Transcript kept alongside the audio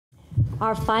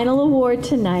Our final award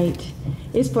tonight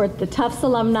is for the Tufts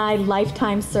Alumni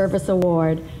Lifetime Service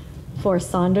Award for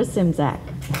Sondra Szymczak.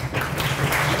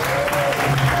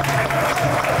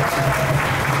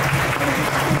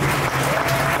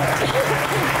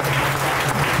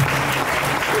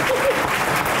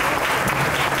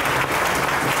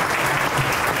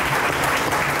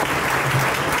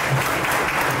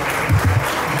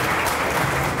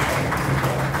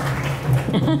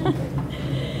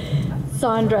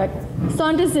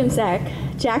 Sondra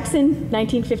Szymczak, Jackson,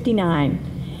 1959.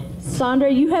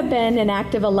 Sondra, you have been an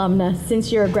active alumna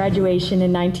since your graduation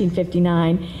in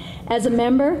 1959 as a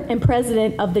member and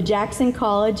president of the Jackson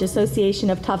College Association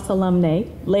of Tufts Alumni,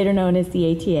 later known as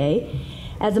the ATA,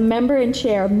 as a member and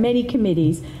chair of many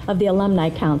committees of the Alumni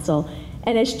Council,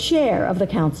 and as chair of the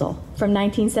council from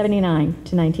 1979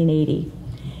 to 1980.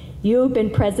 You have been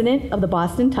president of the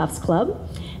Boston Tufts Club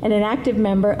and an active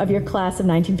member of your class of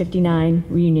 1959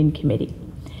 reunion committee.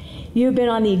 You have been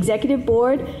on the executive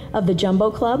board of the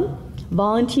Jumbo Club,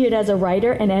 volunteered as a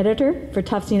writer and editor for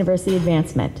Tufts University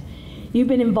Advancement. You've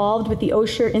been involved with the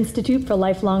Osher Institute for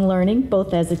Lifelong Learning,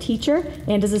 both as a teacher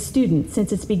and as a student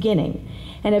since its beginning,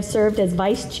 and have served as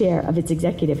vice chair of its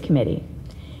executive committee.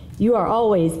 You are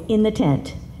always in the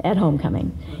tent at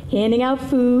homecoming, handing out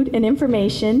food and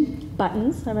information,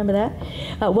 buttons, I remember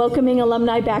that, welcoming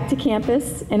alumni back to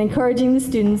campus, and encouraging the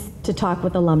students to talk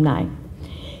with alumni.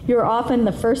 You're often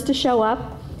the first to show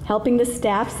up, helping the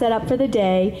staff set up for the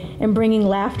day, and bringing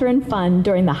laughter and fun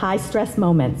during the high-stress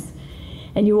moments.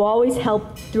 And you always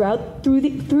help through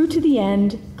to the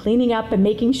end, cleaning up and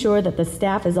making sure that the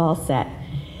staff is all set.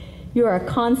 You are a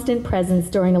constant presence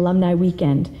during Alumni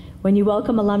Weekend, when you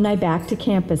welcome alumni back to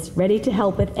campus, ready to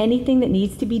help with anything that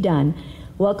needs to be done,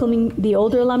 welcoming the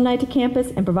older alumni to campus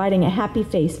and providing a happy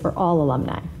face for all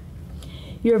alumni.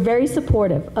 You're very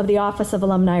supportive of the Office of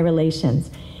Alumni Relations.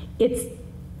 If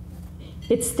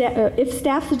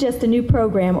staff suggests a new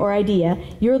program or idea,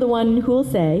 you're the one who will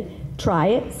say, try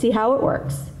it, see how it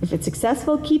works. If it's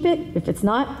successful, keep it. If it's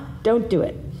not, don't do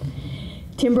it.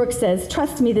 Tim Brooke says,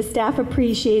 trust me, the staff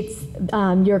appreciates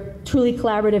your truly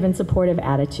collaborative and supportive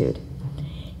attitude.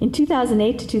 In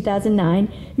 2008 to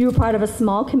 2009, you were part of a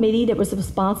small committee that was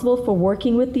responsible for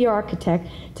working with the architect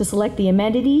to select the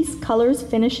amenities, colors,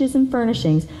 finishes, and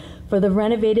furnishings for the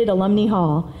renovated Alumni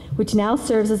Hall, which now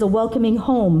serves as a welcoming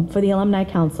home for the Alumni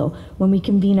Council when we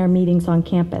convene our meetings on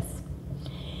campus.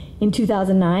 In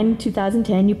 2009 and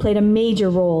 2010, you played a major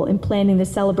role in planning the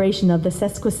celebration of the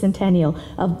sesquicentennial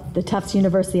of the Tufts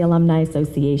University Alumni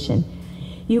Association.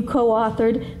 You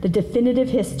co-authored The Definitive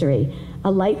History,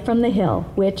 A Light from the Hill,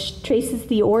 which traces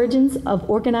the origins of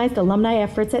organized alumni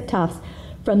efforts at Tufts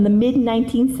from the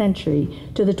mid-19th century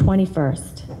to the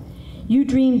 21st. You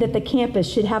dreamed that the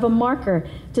campus should have a marker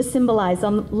to symbolize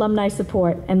alumni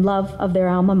support and love of their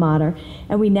alma mater,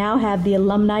 and we now have the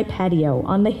alumni patio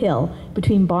on the hill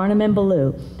between Barnum and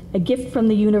Ballou, a gift from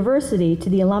the university to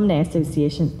the Alumni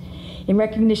Association in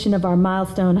recognition of our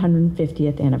milestone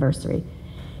 150th anniversary.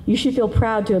 You should feel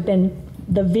proud to have been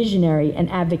the visionary and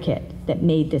advocate that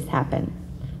made this happen.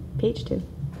 Page 2.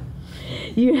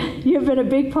 You have been a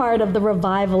big part of the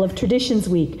revival of Traditions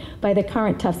Week by the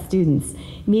current Tufts students,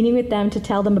 meeting with them to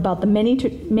tell them about the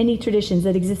many traditions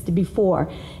that existed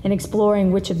before and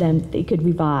exploring which of them they could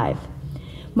revive.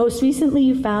 Most recently,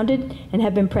 you founded and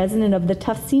have been president of the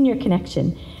Tufts Senior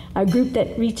Connection, a group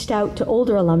that reached out to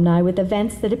older alumni with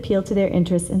events that appeal to their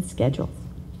interests and schedules.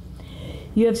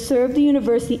 You have served the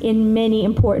university in many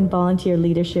important volunteer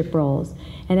leadership roles,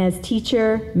 and as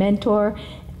teacher, mentor,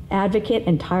 advocate,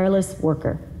 and tireless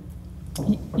worker.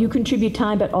 You contribute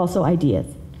time, but also ideas.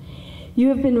 You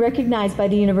have been recognized by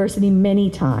the university many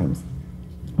times,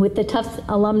 with the Tufts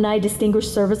Alumni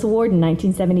Distinguished Service Award in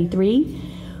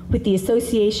 1973, with the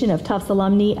Association of Tufts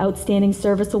Alumni Outstanding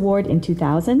Service Award in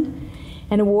 2000,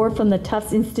 an award from the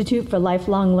Tufts Institute for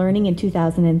Lifelong Learning in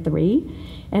 2003,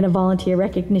 and a Volunteer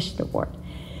Recognition Award.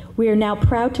 We are now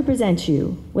proud to present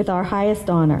you with our highest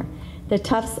honor, the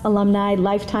Tufts Alumni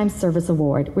Lifetime Service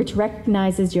Award, which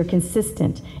recognizes your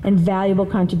consistent and valuable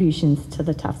contributions to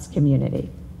the Tufts community.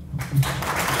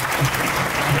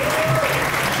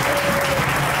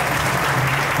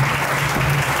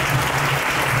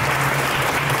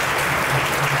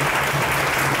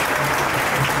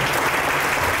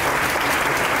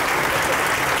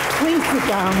 Please sit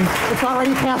down. It's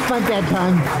already past my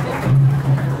bedtime.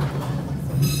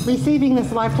 Receiving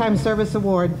this Lifetime Service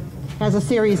Award has a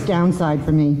serious downside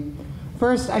for me.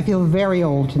 First, I feel very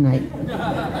old tonight.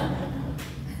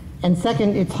 And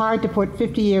second, it's hard to put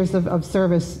 50 years of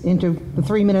service into the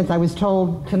 3 minutes I was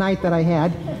told tonight that I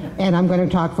had, and I'm going to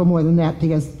talk for more than that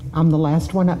because I'm the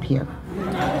last one up here.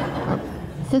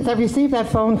 Since I received that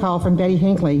phone call from Betty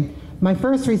Hinckley, my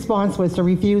first response was to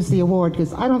refuse the award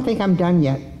because I don't think I'm done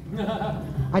yet.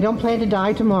 I don't plan to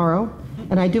die tomorrow,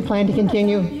 and I do plan to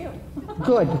continue.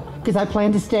 Good, because I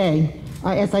plan to stay.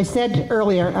 As I said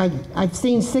earlier, I've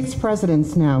seen 6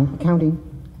 presidents now, counting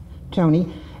Tony,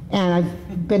 and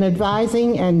I've been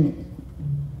advising and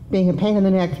being a pain in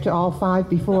the neck to all 5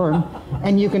 before him,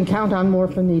 and you can count on more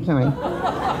from me, Tony.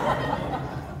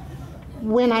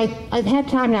 When I've had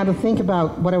time now to think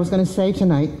about what I was going to say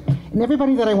tonight, and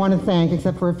everybody that I want to thank,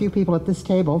 except for a few people at this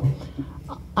table,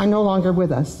 are no longer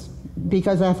with us,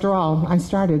 because after all, I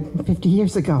started 50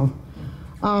 years ago.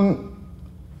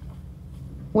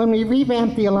 When we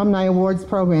revamped the Alumni Awards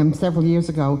program several years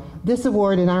ago, this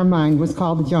award in our mind was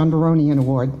called the John Baronian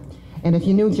Award. And if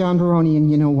you knew John Baronian,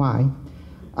 you know why.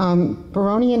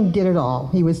 Baronian did it all.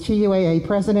 He was TUAA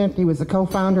president, he was a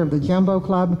co-founder of the Jumbo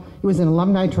Club, he was an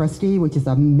alumni trustee, which is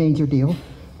a major deal,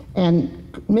 and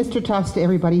Mr. Tufts to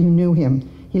everybody who knew him.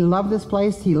 He loved this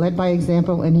place, he led by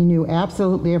example, and he knew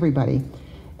absolutely everybody.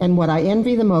 And what I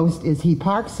envy the most is he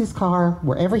parks his car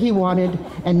wherever he wanted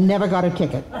and never got a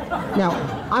ticket. Now,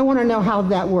 I want to know how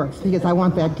that works, because I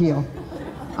want that deal.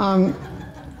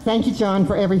 Thank you, John,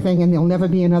 for everything, and there'll never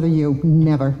be another you,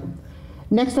 never.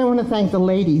 Next, I want to thank the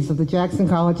ladies of the Jackson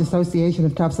College Association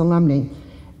of Tufts Alumni.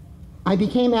 I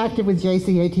became active with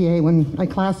JCATA when my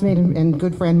classmate and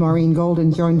good friend Maureen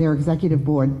Golden joined their executive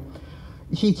board.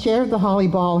 She chaired the Holly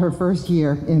Ball her first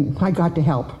year, and I got to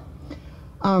help.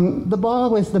 The ball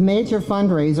was the major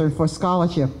fundraiser for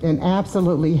scholarship and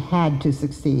absolutely had to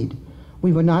succeed.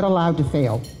 We were not allowed to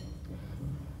fail.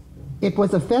 It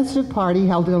was a festive party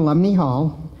held in Alumni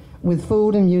Hall with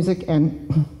food and music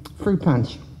and fruit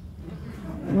punch.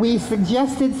 We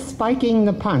suggested spiking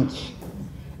the punch,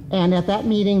 and at that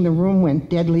meeting the room went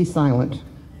deadly silent.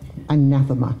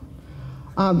 Anathema.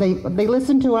 They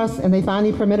listened to us, and they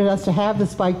finally permitted us to have the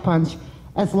spiked punch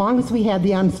as long as we had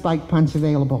the unspiked punch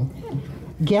available.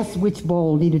 Guess which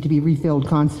bowl needed to be refilled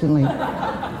constantly.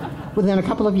 Within a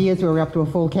couple of years, we were up to a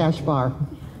full cash bar.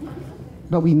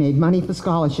 But we made money for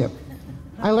scholarship.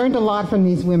 I learned a lot from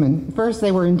these women. First,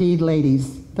 they were indeed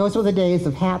ladies. Those were the days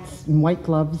of hats and white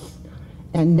gloves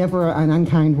and never an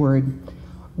unkind word.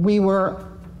 We were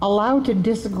allowed to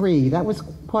disagree. That was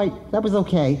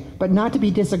okay, but not to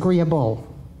be disagreeable.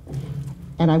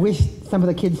 And I wish some of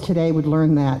the kids today would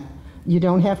learn that. You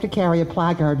don't have to carry a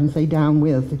placard and say down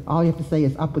with. All you have to say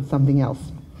is up with something else.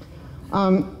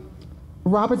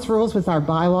 Robert's Rules was our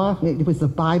bylaw. It was the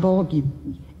Bible.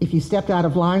 If you stepped out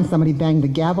of line, somebody banged the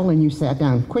gavel and you sat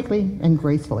down quickly and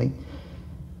gracefully.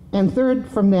 And third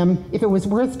from them, if it was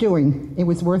worth doing, it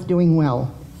was worth doing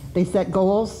well. They set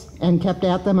goals and kept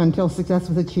at them until success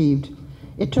was achieved.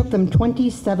 It took them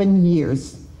 27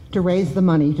 years to raise the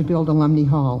money to build Alumni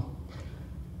Hall.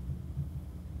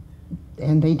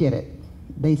 And they did it.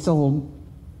 They sold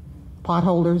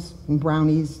potholders and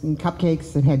brownies and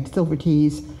cupcakes and had silver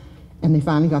teas, and they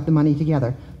finally got the money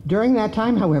together. During that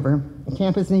time, however,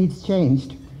 campus needs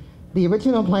changed. The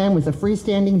original plan was a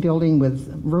freestanding building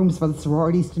with rooms for the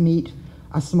sororities to meet,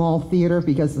 a small theater,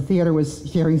 because the theater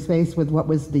was sharing space with what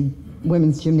was the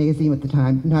women's gymnasium at the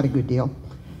time, not a good deal,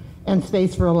 and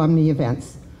space for alumni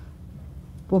events.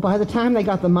 Well, by the time they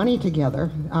got the money together,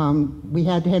 we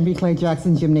had Henry Clay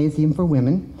Jackson Gymnasium for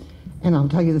women, and I'll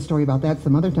tell you the story about that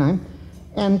some other time.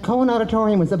 And Cohen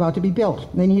Auditorium was about to be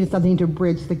built. They needed something to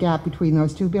bridge the gap between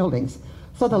those two buildings.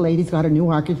 So the ladies got a new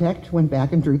architect, went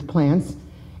back and drew the plans,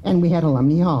 and we had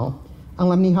Alumni Hall.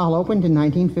 Alumni Hall opened in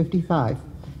 1955.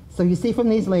 So you see from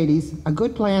these ladies, a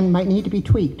good plan might need to be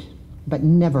tweaked, but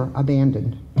never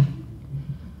abandoned.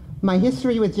 My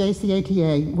history with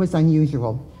JCATA was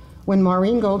unusual. When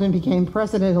Maureen Golden became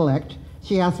president-elect,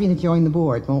 she asked me to join the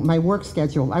board. Well, my work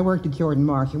schedule, I worked at Jordan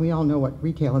Marsh, and we all know what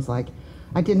retail is like.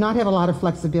 I did not have a lot of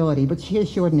flexibility, but she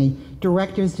assured me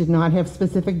directors did not have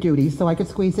specific duties, so I could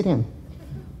squeeze it in.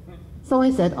 So I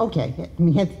said, okay. I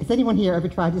mean, has anyone here ever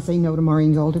tried to say no to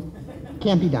Maureen Golden?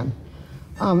 Can't be done.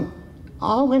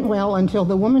 All went well until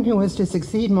the woman who was to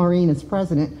succeed Maureen as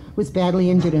president was badly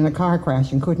injured in a car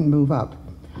crash and couldn't move up.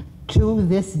 To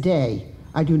this day,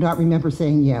 I do not remember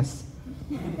saying yes.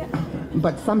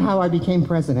 But somehow I became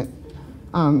president.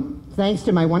 Thanks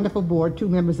to my wonderful board, 2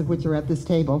 members of which are at this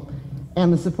table,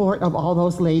 and the support of all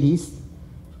those ladies,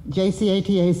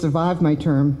 JCATA survived my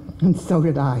term, and so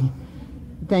did I.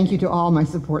 Thank you to all my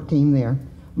support team there.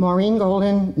 Maureen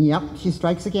Golden, yep, she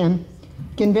strikes again,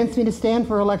 convinced me to stand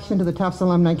for election to the Tufts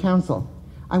Alumni Council.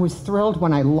 I was thrilled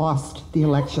when I lost the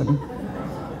election.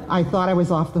 I thought I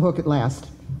was off the hook at last.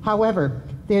 However,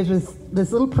 there's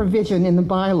this little provision in the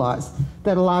bylaws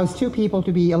that allows 2 people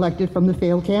to be elected from the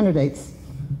failed candidates.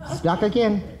 Stuck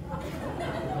again.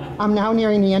 I'm now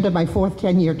nearing the end of my fourth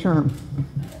 10-year term.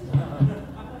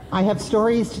 I have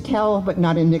stories to tell, but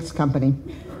not in Nick's company.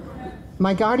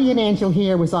 My guardian angel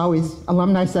here was always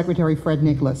Alumni Secretary Fred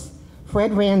Nicholas.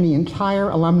 Fred ran the entire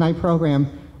alumni program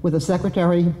with a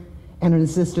secretary and an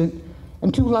assistant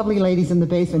and two lovely ladies in the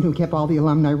basement who kept all the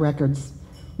alumni records.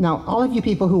 Now, all of you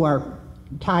people who are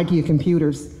tied to your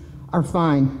computers are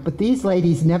fine, but these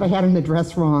ladies never had an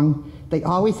address wrong. They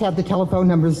always had the telephone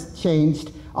numbers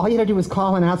changed. All you had to do was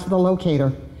call and ask for the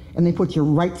locator, and they put you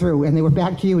right through, and they were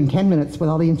back to you in 10 minutes with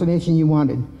all the information you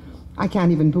wanted. I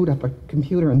can't even boot up a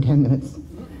computer in 10 minutes.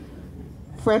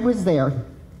 Fred was there.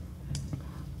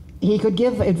 He could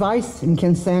give advice and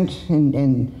consent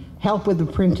and help with the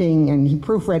printing, and he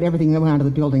proofread everything that went out of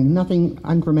the building. Nothing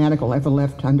ungrammatical ever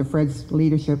left under Fred's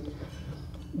leadership.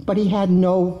 But he had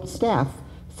no staff,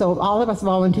 so all of us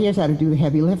volunteers had to do the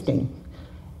heavy lifting.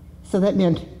 So that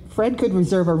meant Fred could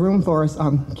reserve a room for us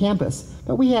on campus,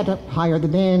 but we had to hire the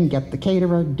band, get the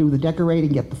caterer, do the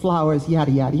decorating, get the flowers,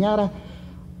 yada, yada, yada.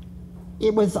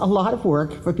 It was a lot of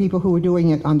work for people who were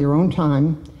doing it on their own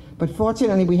time, but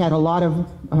fortunately we had a lot of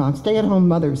stay-at-home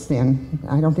mothers then.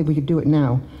 I don't think we could do it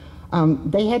now.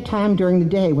 They had time during the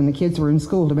day when the kids were in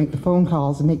school to make the phone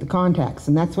calls and make the contacts,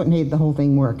 and that's what made the whole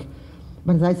thing work.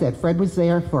 But as I said, Fred was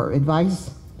there for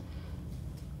advice,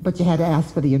 but you had to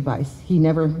ask for the advice. He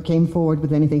never came forward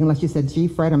with anything unless you said, gee,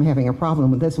 Fred, I'm having a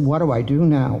problem with this. What do I do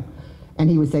now?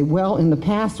 And he would say, well, in the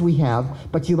past we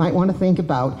have, but you might want to think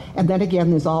about. And then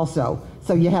again, there's also.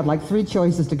 So you had like 3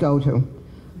 choices to go to.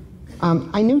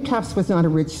 I knew Tufts was not a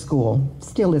rich school,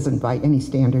 still isn't by any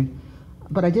standard.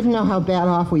 But I didn't know how bad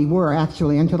off we were,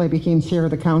 actually, until I became chair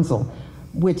of the council,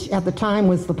 which at the time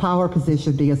was the power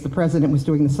position because the president was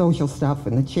doing the social stuff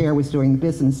and the chair was doing the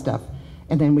business stuff.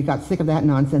 And then we got sick of that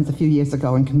nonsense a few years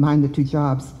ago and combined the 2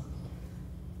 jobs.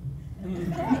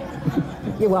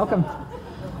 You're welcome.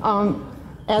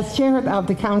 As chair of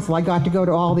the council, I got to go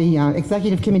to all the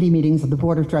executive committee meetings of the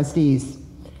Board of Trustees.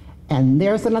 And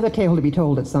there's another tale to be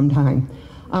told at some time.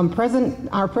 Our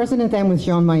president then was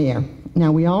Jean Mayer.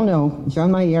 Now, we all know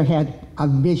Jean Mayer had a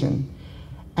vision,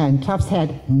 and Tufts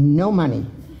had no money.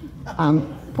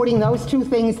 Putting those 2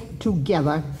 things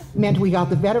together meant we got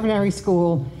the veterinary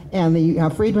school and the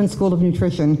Friedman School of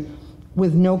Nutrition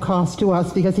with no cost to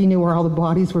us because he knew where all the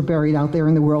bodies were buried out there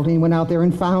in the world, and he went out there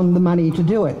and found the money to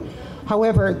do it.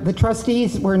 However, the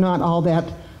trustees were not all that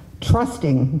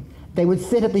trusting. They would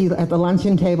sit at the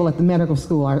luncheon table at the medical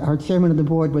school. Our chairman of the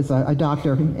board was a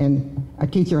doctor and a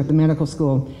teacher at the medical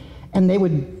school, and they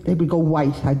would go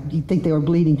white. You'd think they were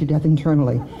bleeding to death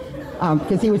internally.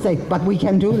 Because he would say, but we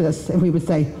can do this. And we would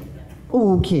say,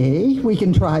 okay, we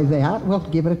can try that. We'll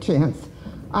give it a chance.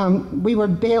 We were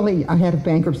barely ahead of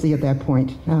bankruptcy at that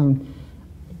point.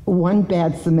 1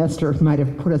 bad semester might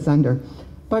have put us under.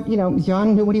 But, you know,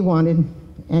 John knew what he wanted,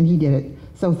 and he did it.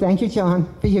 So thank you,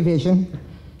 John, for your vision.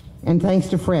 And thanks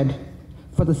to Fred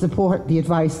for the support, the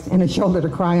advice, and a shoulder to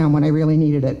cry on when I really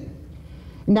needed it.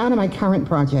 Now to my current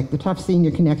project, the Tufts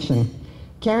Senior Connection.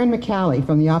 Karen McCallie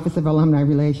from the Office of Alumni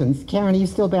Relations. Karen, are you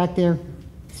still back there?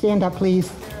 Stand up,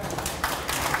 please.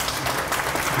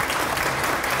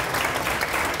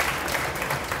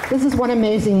 This is one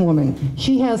amazing woman.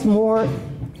 She has more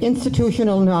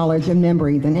institutional knowledge and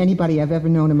memory than anybody I've ever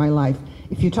known in my life.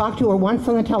 If you talk to her once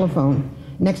on the telephone,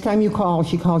 next time you call,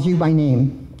 she calls you by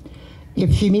name.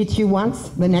 If she meets you once,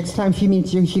 the next time she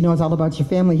meets you, she knows all about your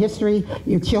family history,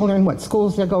 your children, what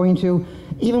schools they're going to,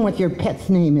 even what your pet's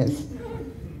name is.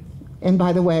 And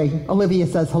by the way, Olivia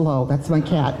says hello. That's my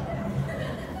cat.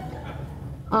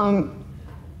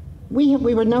 We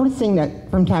were noticing that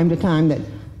from time to time that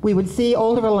we would see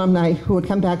older alumni who would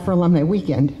come back for alumni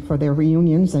weekend for their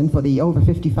reunions and for the over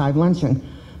 55 luncheon,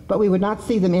 but we would not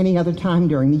see them any other time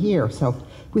during the year. So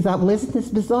we thought, well, isn't this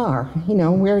bizarre? You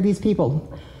know, where are these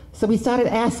people? So we started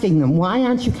asking them, why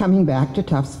aren't you coming back to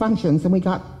Tufts functions? And we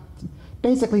got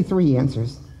basically 3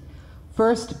 answers.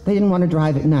 First, they didn't want to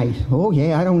drive at night. Oh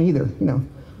yeah, I don't either, you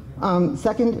know.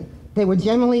 Second, they were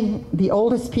generally the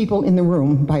oldest people in the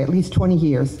room by at least 20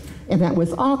 years, and that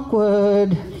was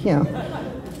awkward, you know.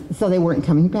 So they weren't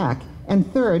coming back. And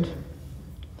third,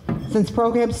 since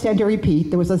programs tend to repeat,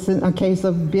 there was a case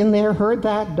of been there, heard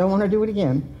that, don't want to do it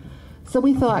again. So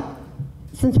we thought,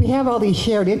 since we have all these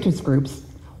shared interest groups,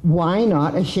 why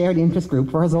not a shared interest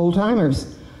group for us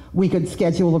old-timers? We could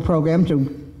schedule a program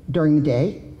during the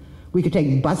day. We could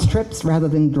take bus trips rather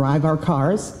than drive our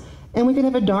cars, and we could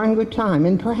have a darn good time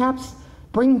and perhaps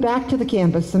bring back to the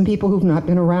campus some people who've not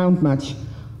been around much.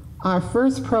 Our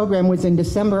first program was in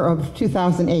December of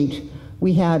 2008.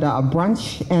 We had a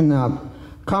brunch and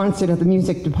concert at the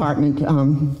music department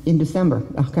in December,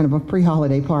 kind of a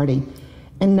pre-holiday party.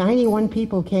 And 91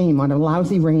 people came on a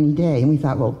lousy rainy day, and we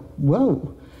thought, well,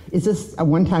 whoa, is this a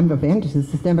one-time event?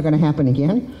 Is this never going to happen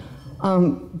again?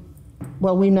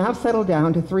 Well, we now settled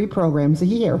down to 3 programs a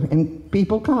year, and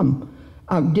people come.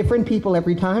 Different people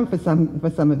every time for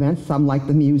some events. Some like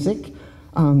the music,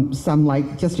 some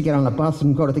like just to get on a bus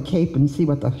and go to the Cape and see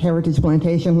what the Heritage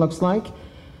Plantation looks like.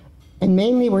 And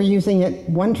mainly we're using it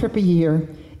 1 trip a year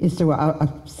is to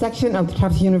a section of the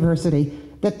Tufts University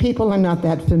that people are not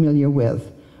that familiar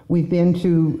with. We've been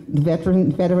to the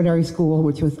veterinary school,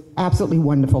 which was absolutely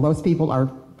wonderful. Those people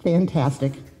are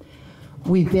fantastic.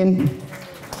 We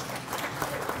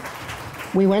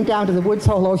went down to the Woods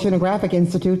Hole Oceanographic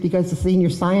Institute because the senior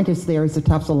scientist there is a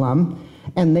Tufts alum,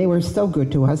 and they were so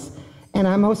good to us. And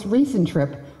our most recent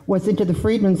trip was into the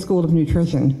Friedman School of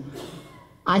Nutrition.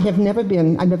 I've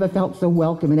never felt so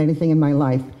welcome in anything in my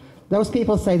life. Those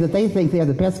people say that they think they're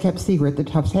the best kept secret that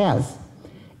Tufts has.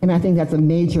 And I think that's a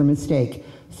major mistake.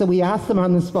 So we asked them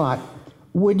on the spot,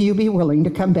 would you be willing to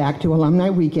come back to Alumni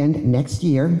Weekend next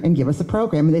year and give us a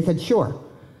program? And they said, sure.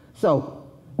 So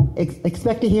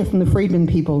expect to hear from the Friedman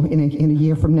people in a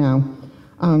year from now.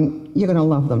 You're going to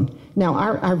love them. Now,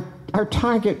 our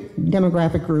target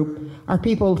demographic group are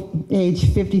people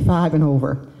age 55 and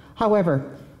over.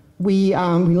 However, we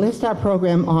list our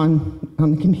program on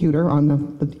the computer, on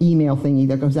the email thingy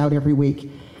that goes out every week.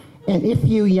 And if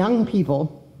you young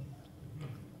people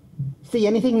see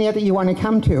anything there that you want to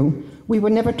come to, we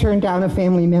would never turn down a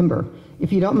family member.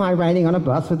 If you don't mind riding on a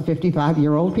bus with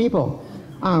 55-year-old people.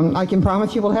 I can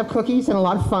promise you we'll have cookies and a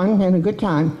lot of fun and a good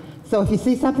time. So if you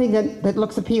see something that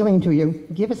looks appealing to you,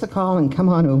 give us a call and come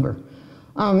on over.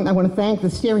 I want to thank the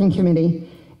steering committee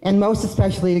and most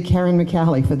especially to Karen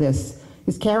McCallie for this,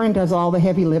 because Karen does all the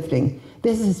heavy lifting.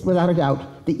 This is, without a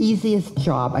doubt, the easiest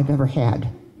job I've ever had.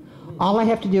 All I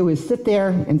have to do is sit there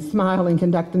and smile and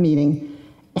conduct the meeting.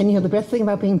 And you know, the best thing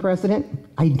about being president,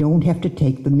 I don't have to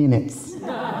take the minutes.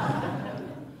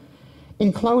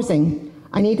 In closing,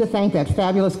 I need to thank that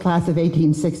fabulous class of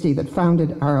 1860 that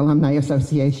founded our Alumni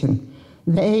Association.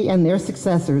 They and their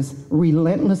successors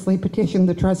relentlessly petitioned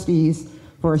the trustees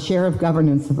for a share of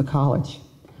governance of the college.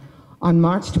 On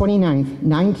March 29,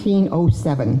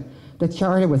 1907, the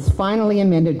charter was finally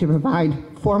amended to provide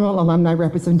formal alumni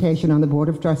representation on the Board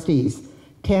of Trustees,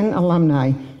 10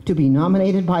 alumni to be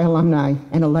nominated by alumni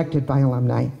and elected by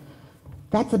alumni.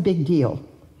 That's a big deal.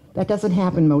 That doesn't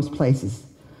happen most places.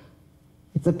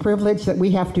 It's a privilege that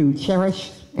we have to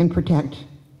cherish and protect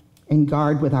and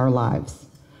guard with our lives.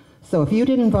 So if you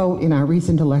didn't vote in our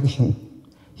recent election,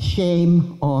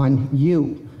 shame on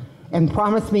you. And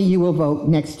promise me you will vote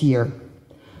next year.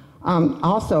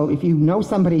 Also, if you know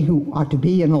somebody who ought to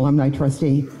be an alumni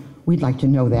trustee, we'd like to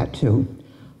know that too.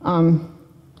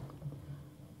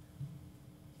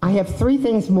 I have 3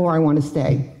 things more I want to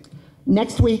say.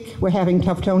 Next week, we're having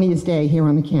Tuftonia's Day here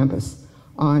on the campus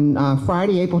on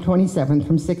Friday, April 27th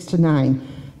from 6 to 9.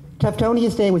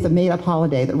 Tuftonia's Day was a made-up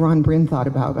holiday that Ron Bryn thought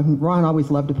about. I mean, Ron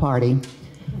always loved to party.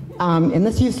 And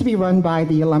this used to be run by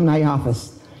the alumni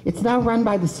office. It's now run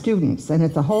by the students, and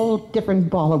it's a whole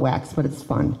different ball of wax, but it's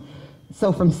fun.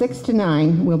 So from 6 to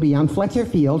 9, we'll be on Fletcher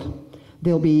Field.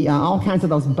 There'll be all kinds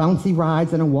of those bouncy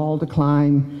rides and a wall to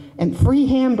climb, and free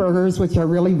hamburgers, which are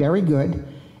really very good.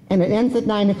 And it ends at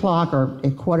 9 o'clock or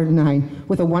at 8:45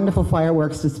 with a wonderful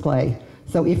fireworks display.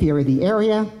 So if you're in the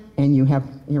area and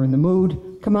you're in the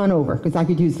mood, come on over, because I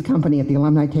could use the company at the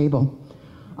alumni table.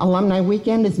 Alumni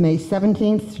Weekend is May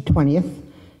 17th to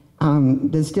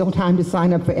 20th. There's still time to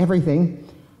sign up for everything.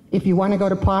 If you want to go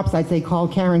to Pops, I'd say call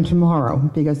Karen tomorrow,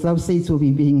 because those seats will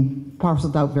be being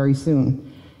parceled out very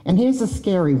soon. And here's a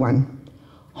scary one.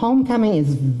 Homecoming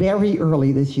is very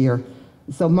early this year,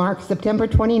 so mark September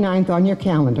 29th on your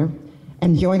calendar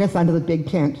and join us under the big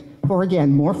tent for,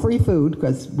 again, more free food,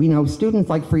 because we know students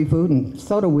like free food, and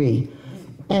so do we.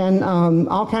 And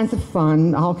all kinds of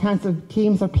fun, all kinds of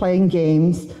teams are playing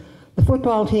games. The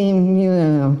football team, you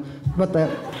know, but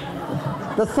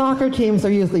the soccer teams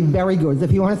are usually very good.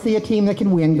 If you want to see a team that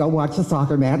can win, go watch a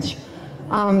soccer match.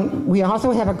 We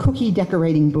also have a cookie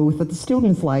decorating booth that the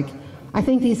students like. I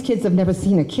think these kids have never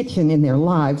seen a kitchen in their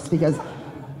lives, because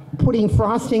putting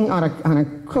frosting on a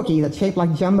cookie that's shaped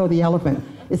like Jumbo the elephant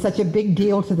is such a big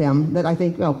deal to them that I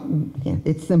think, well,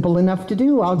 it's simple enough to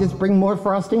do. I'll just bring more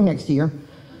frosting next year.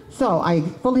 So I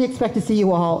fully expect to see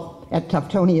you all at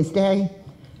Tuftonia's Day,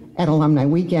 at Alumni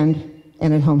Weekend,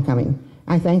 and at Homecoming.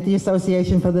 I thank the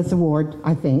association for this award,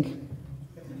 I think.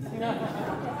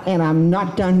 And I'm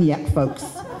not done yet, folks.